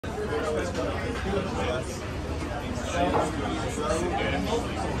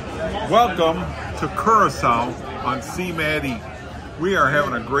Welcome to Curaçao on Sea Maddie. We are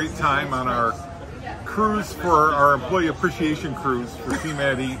having a great time on our cruise for our employee appreciation cruise for Sea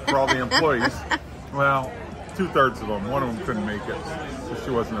Maddie for all the employees. Well, 2/3 of them. One of them couldn't make it, so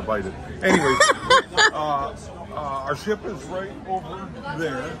she wasn't invited. Anyways, our ship is right over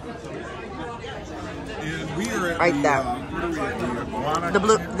there. And we are at right there. What are we at?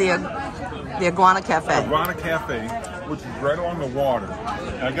 The Iguana, the Iguana Cafe. Iguana Cafe, which is right along the water.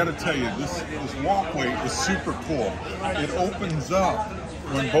 And I got to tell you, this walkway is super cool. It opens up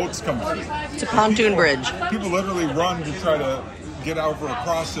when boats come through. It's a pontoon bridge. People literally run to try to get over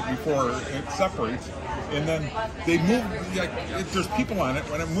across it before it separates. And then they move, like, there's people on it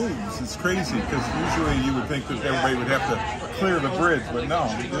when it moves. It's crazy, because usually you would think that everybody would have to clear the bridge, but no,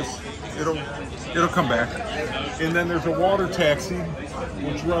 it'll come back. And then there's a water taxi,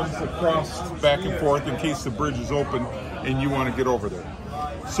 which runs across back and forth in case the bridge is open and you want to get over there.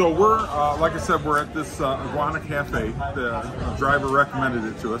 So we're, like I said, we're at this Iguana Cafe. The driver recommended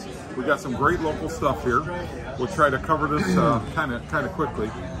it to us. We got some great local stuff here. We'll try to cover this kind of quickly.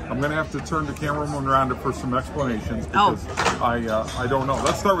 I'm going to have to turn the cameraman around for some explanations because I don't know.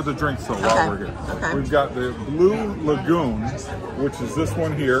 Let's start with the drinks though while we're here. Okay. We've got the Blue Lagoon, which is this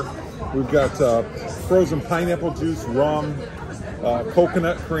one here. We've got frozen pineapple juice, rum,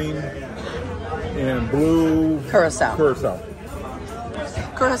 coconut cream, and blue Curaçao.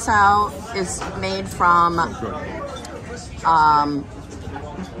 Curaçao is made from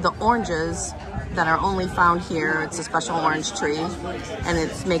the oranges that are only found here. It's a special orange tree, and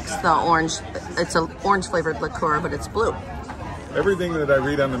it makes the orange. It's an orange flavored liqueur, but it's blue. Everything that I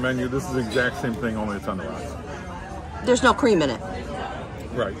read on the menu, this is the exact same thing, only it's on the rocks. There's no cream in it.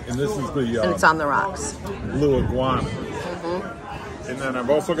 Right, and this is the and it's on the rocks. Blue Iguana. And then I've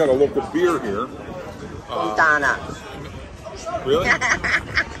also got a local beer here. Montana. Really?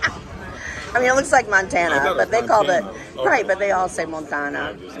 I mean, it looks like Montana, but they called it right. But they all say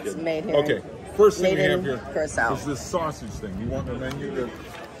Montana. It's made here. Okay. First thing we have here Curaçao is this sausage thing. You want the menu to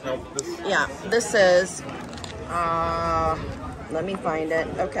help this? Yeah, this is. Let me find it.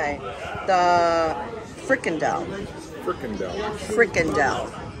 Okay, the Fricandel. Fricandel.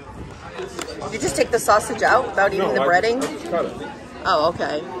 You just take the sausage out without eating the breading? I cut it. Oh,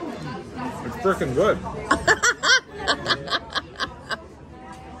 okay. It's freaking good.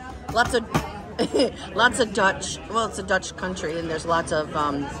 Lots of Dutch. Well, it's a Dutch country, and there's lots of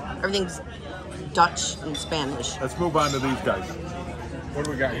everything's Dutch and Spanish. Let's move on to these guys. What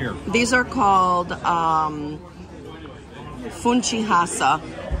do we got here? These are called Funchi Hasa.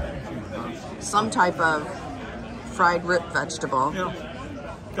 Some type of fried root vegetable. Yeah.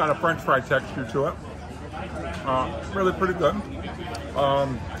 Got a French fry texture to it. Really pretty good. Of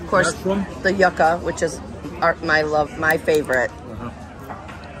course, the yucca, which is my favorite.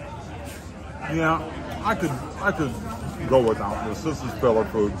 Yeah, I could go without this. This is filler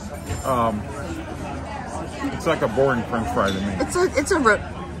food. It's like a boring French fry to me. It's a root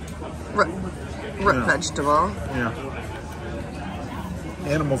vegetable. Yeah.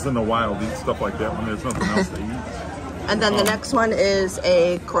 Animals in the wild eat stuff like that when there's nothing else to eat. And then the next one is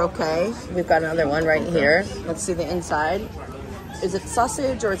a croquet. We've got another one right here. Let's see the inside. Is it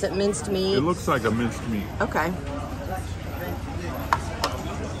sausage or is it minced meat? It looks like a minced meat. Okay.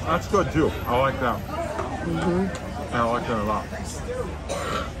 That's good too. I like that. I like that a lot.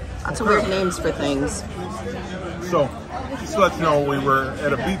 Lots of weird names for things. So, just to let you know, we were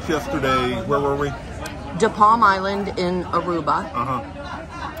at a beach yesterday. Where were we? De Palm Island in Aruba.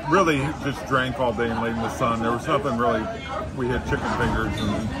 Really just drank all day and laid in the sun. There was nothing really. We had chicken fingers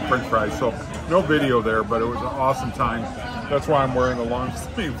and French fries, so no video there, but it was an awesome time. That's why I'm wearing a long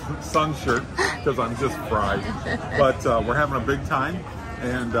sleeve sun shirt, because I'm just fried. But we're having a big time,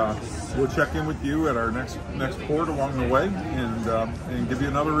 and we'll check in with you at our next port along the way, and give you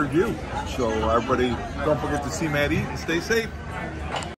another review. So everybody, don't forget to see Matt eat and stay safe.